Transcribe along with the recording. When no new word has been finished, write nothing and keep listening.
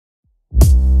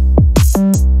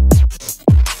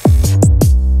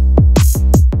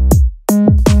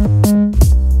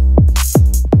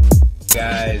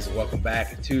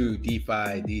back to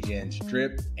DeFi, Degens,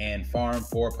 Drip, and Farm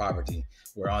for Poverty,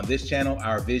 where on this channel,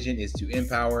 our vision is to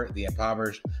empower the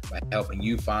impoverished by helping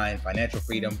you find financial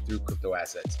freedom through crypto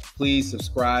assets. Please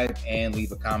subscribe and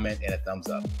leave a comment and a thumbs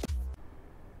up.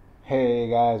 Hey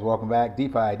guys, welcome back.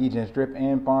 DeFi, Degens, Drip,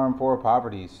 and Farm for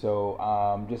Poverty. So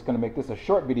I'm just going to make this a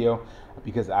short video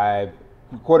because I've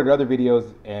recorded other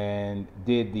videos and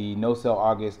did the No Sell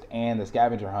August and the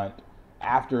Scavenger Hunt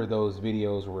after those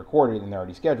videos were recorded and they're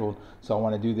already scheduled. So I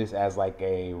want to do this as like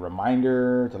a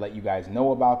reminder to let you guys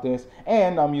know about this.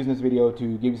 And I'm using this video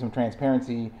to give you some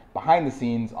transparency behind the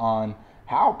scenes on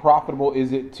how profitable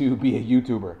is it to be a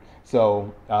YouTuber.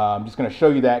 So I'm just going to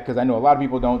show you that because I know a lot of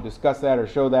people don't discuss that or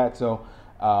show that. So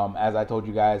as I told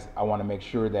you guys, I want to make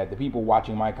sure that the people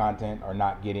watching my content are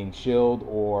not getting shilled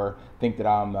or think that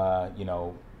I'm,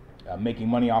 making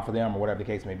money off of them or whatever the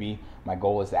case may be. My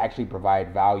goal is to actually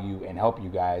provide value and help you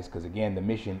guys because, again, the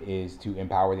mission is to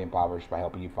empower the impoverished by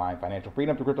helping you find financial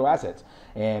freedom through crypto assets.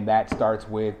 And that starts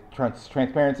with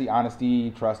transparency,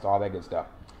 honesty, trust, all that good stuff.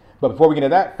 But before we get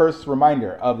into that, first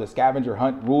reminder of the Scavenger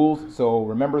Hunt rules. So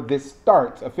remember, this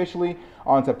starts officially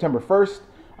on September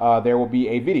 1st. There will be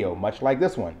a video much like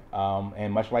this one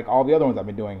and much like all the other ones I've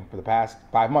been doing for the past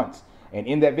 5 months. And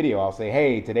in that video, I'll say,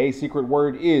 hey, today's secret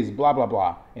word is blah, blah,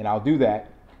 blah. And I'll do that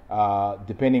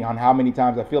depending on how many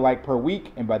times I feel like per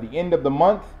week. And by the end of the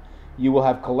month, you will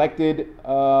have collected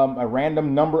a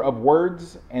random number of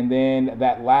words. And then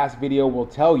that last video will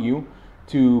tell you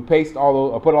to paste put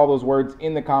all those words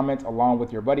in the comments along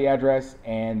with your buddy address.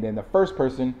 And then the first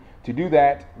person to do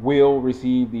that will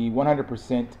receive the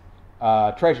 100%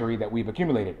 treasury that we've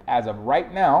accumulated as of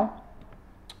right now.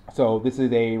 So this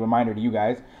is a reminder to you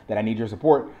guys that I need your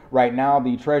support. Right now,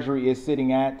 the treasury is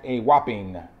sitting at a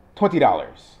whopping $20.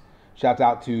 Shouts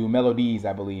out to Melodies,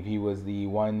 I believe. He was the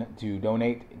one to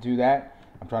donate to that.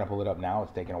 I'm trying to pull it up now.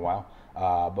 It's taking a while.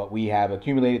 But we have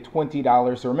accumulated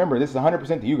 $20. So remember, this is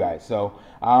 100% to you guys. So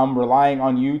I'm relying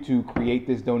on you to create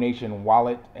this donation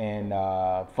wallet and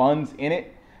funds in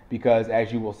it. Because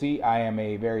as you will see, I am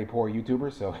a very poor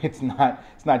YouTuber, so it's not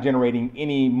generating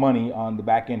any money on the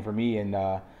back end for me, and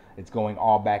it's going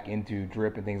all back into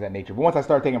drip and things of that nature. But once I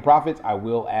start taking profits, I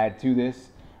will add to this.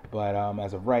 But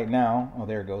as of right now, oh,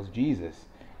 there it goes. Jesus,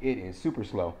 it is super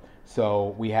slow.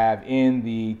 So we have in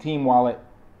the team wallet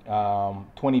 20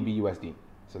 BUSD.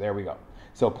 So there we go.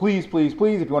 So please, please,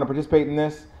 please, if you want to participate in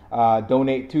this,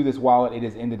 donate to this wallet. It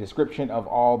is in the description of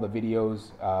all the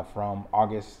videos from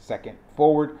August 2nd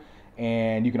forward.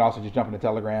 And you can also just jump into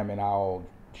Telegram and I'll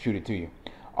shoot it to you.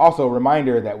 Also,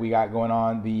 reminder that we got going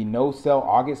on the No Sell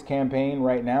August campaign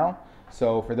right now.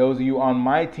 So for those of you on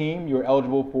my team, you're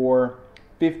eligible for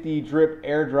 50 drip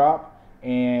airdrop.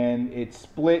 And it's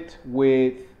split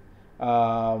with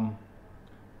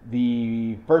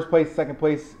the first place, second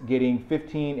place getting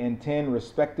 15 and 10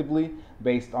 respectively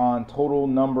based on total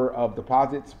number of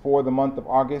deposits for the month of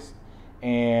August.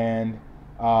 And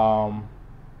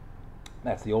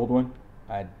that's the old one.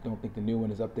 I don't think the new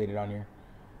one is updated on here.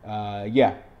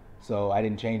 Yeah, so I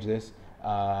didn't change this.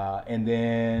 And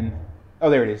then, oh,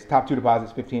 there it is. Top 2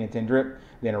 deposits, 15 and 10 drip.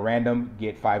 Then a random,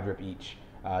 get 5 drip each.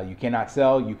 You cannot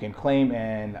sell. You can claim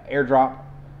an airdrop.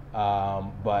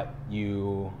 But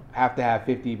you have to have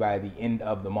 50 by the end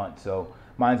of the month. So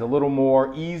mine's a little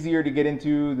more easier to get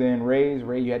into than Ray's.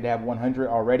 Ray, you had to have 100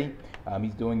 already.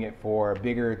 He's doing it for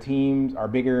bigger teams or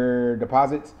bigger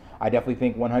deposits. I definitely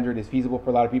think 100 is feasible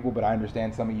for a lot of people, but I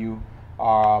understand some of you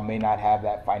may not have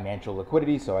that financial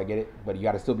liquidity, so I get it. But you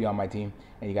got to still be on my team,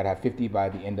 and you got to have 50 by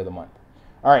the end of the month.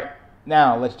 All right,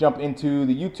 now let's jump into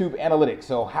the YouTube analytics.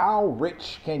 So how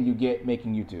rich can you get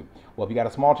making YouTube? Well, if you got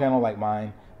a small channel like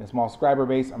mine, a small subscriber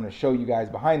base, I'm going to show you guys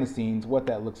behind the scenes what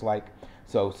that looks like.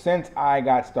 So since I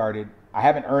got started, I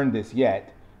haven't earned this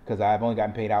yet because I've only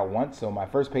gotten paid out once. So my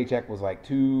first paycheck was like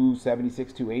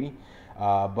 $276, $280.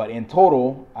 But in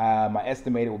total, my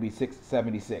estimated will be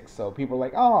 $676. So people are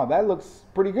like, oh, that looks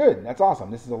pretty good. That's awesome.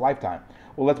 This is a lifetime.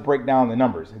 Well, let's break down the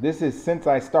numbers. This is since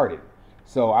I started.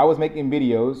 So I was making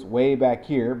videos way back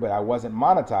here, but I wasn't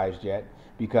monetized yet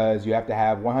because you have to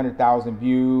have 100,000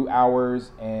 view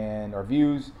hours or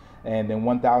views, and then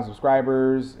 1,000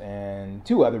 subscribers and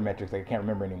 2 other metrics that I can't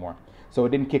remember anymore. So it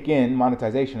didn't kick in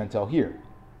monetization until here.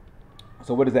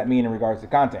 So what does that mean in regards to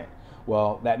content?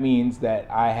 Well, that means that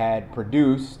I had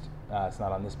produced, it's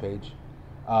not on this page,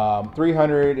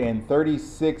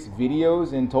 336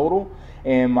 videos in total.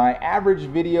 And my average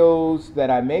videos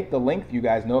that I make, the length, you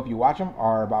guys know if you watch them,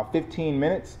 are about 15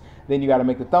 minutes. Then you got to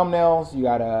make the thumbnails, you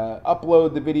got to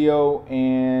upload the video,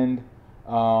 and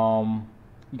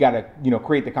you got to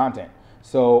create the content.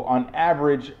 So on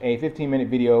average, a 15-minute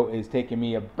video is taking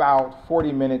me about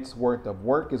 40 minutes worth of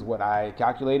work is what I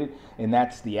calculated. And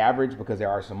that's the average because there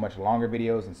are some much longer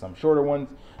videos and some shorter ones.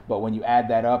 But when you add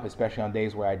that up, especially on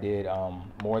days where I did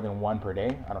more than one per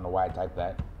day, I don't know why I typed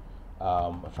that.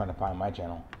 I'm trying to find my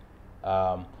channel.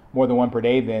 More than one per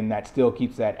day, then that still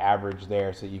keeps that average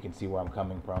there so you can see where I'm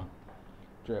coming from.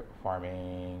 Drip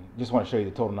farming. Just want to show you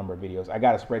the total number of videos. I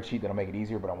got a spreadsheet that'll make it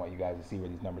easier, but I want you guys to see where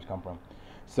these numbers come from.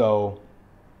 So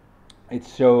it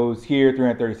shows here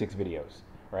 336 videos,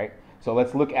 right? So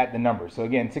let's look at the numbers. So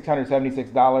again,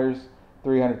 $676,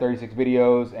 336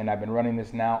 videos, and I've been running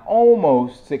this now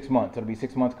almost 6 months. It'll be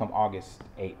 6 months come August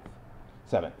 8th,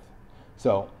 7th.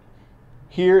 So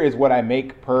here is what I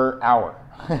make per hour,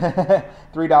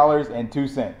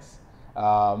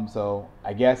 $3.02. So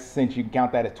I guess since you can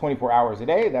count that as 24 hours a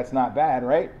day, that's not bad,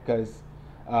 right? Because,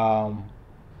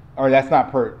 or that's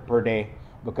not per day,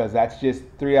 because that's just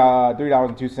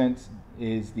 $3.02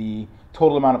 is the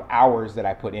total amount of hours that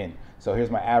I put in. So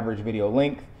here's my average video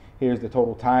length. Here's the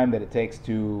total time that it takes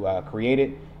to create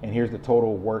it. And here's the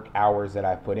total work hours that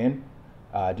I've put in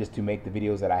just to make the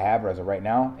videos that I have as of right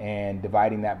now. And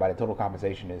dividing that by the total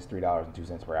compensation is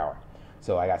 $3.02 per hour.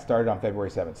 So I got started on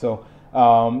February 7th. So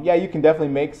yeah, you can definitely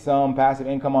make some passive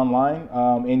income online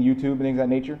in YouTube and things of that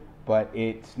nature, but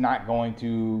it's not going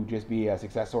to just be a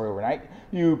success story overnight.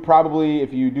 You probably,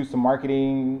 if you do some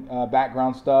marketing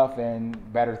background stuff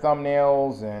and better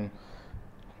thumbnails and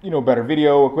better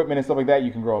video equipment and stuff like that,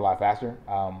 you can grow a lot faster.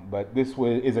 But this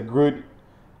is a good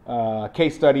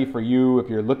case study for you if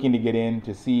you're looking to get in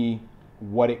to see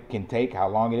what it can take, how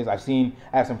long it is. I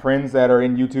have some friends that are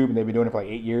in YouTube and they've been doing it for like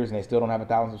 8 years and they still don't have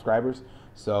 1,000 subscribers.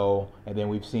 So, and then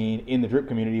we've seen in the drip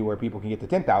community where people can get to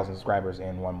 10,000 subscribers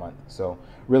in 1 month. So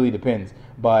really depends,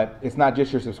 but it's not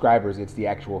just your subscribers, it's the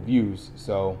actual views.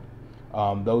 So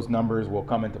those numbers will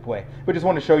come into play, but just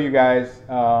want to show you guys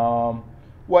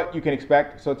what you can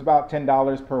expect. So it's about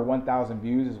 $10 per 1,000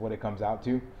 views is what it comes out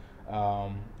to,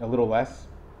 a little less.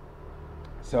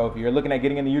 So if you're looking at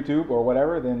getting into YouTube or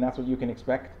whatever, then that's what you can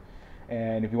expect.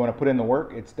 And if you want to put in the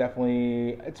work, it's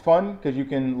fun because you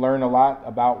can learn a lot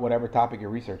about whatever topic you're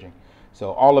researching.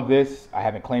 So all of this, I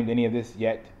haven't claimed any of this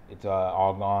yet. It's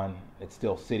all gone. It's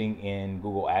still sitting in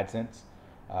Google AdSense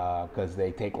because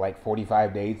they take like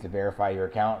 45 days to verify your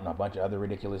account and a bunch of other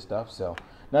ridiculous stuff. So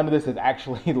none of this has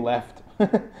actually left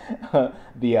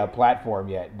the platform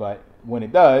yet. But when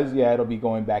it does, yeah, it'll be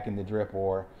going back in the drip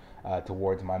or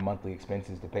towards my monthly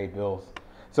expenses to pay bills.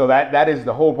 So that is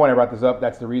the whole point I brought this up.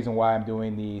 That's the reason why I'm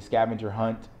doing the scavenger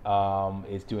hunt,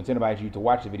 is to incentivize you to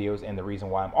watch the videos, and the reason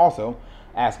why I'm also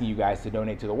asking you guys to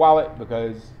donate to the wallet,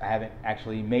 because I haven't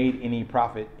actually made any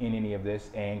profit in any of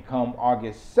this. And come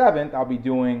August 7th, I'll be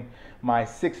doing my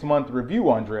 6-month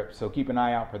review on drip. So keep an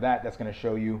eye out for that. That's going to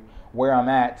show you where I'm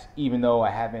at, even though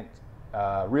I haven't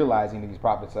realized any of these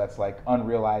profits. So that's like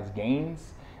unrealized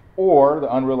gains or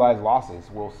the unrealized losses.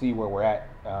 We'll see where we're at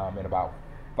in about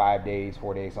 5 days,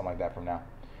 4 days, something like that from now.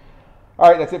 All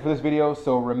right, that's it for this video.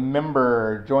 So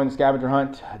remember, join the scavenger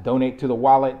hunt, donate to the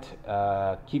wallet,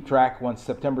 keep track once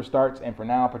September starts, and for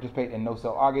now, participate in No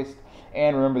Sell August.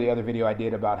 And remember the other video I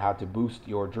did about how to boost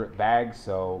your drip bags.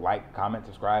 So like, comment,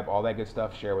 subscribe, all that good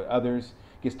stuff, share with others.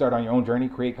 Get started on your own journey,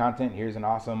 create content. Here's an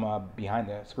awesome behind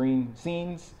the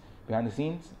scenes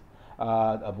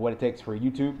of what it takes for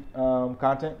YouTube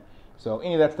content. So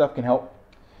any of that stuff can help.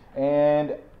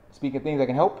 And speaking of things that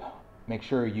can help, make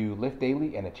sure you lift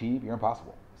daily and achieve your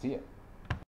impossible. See ya.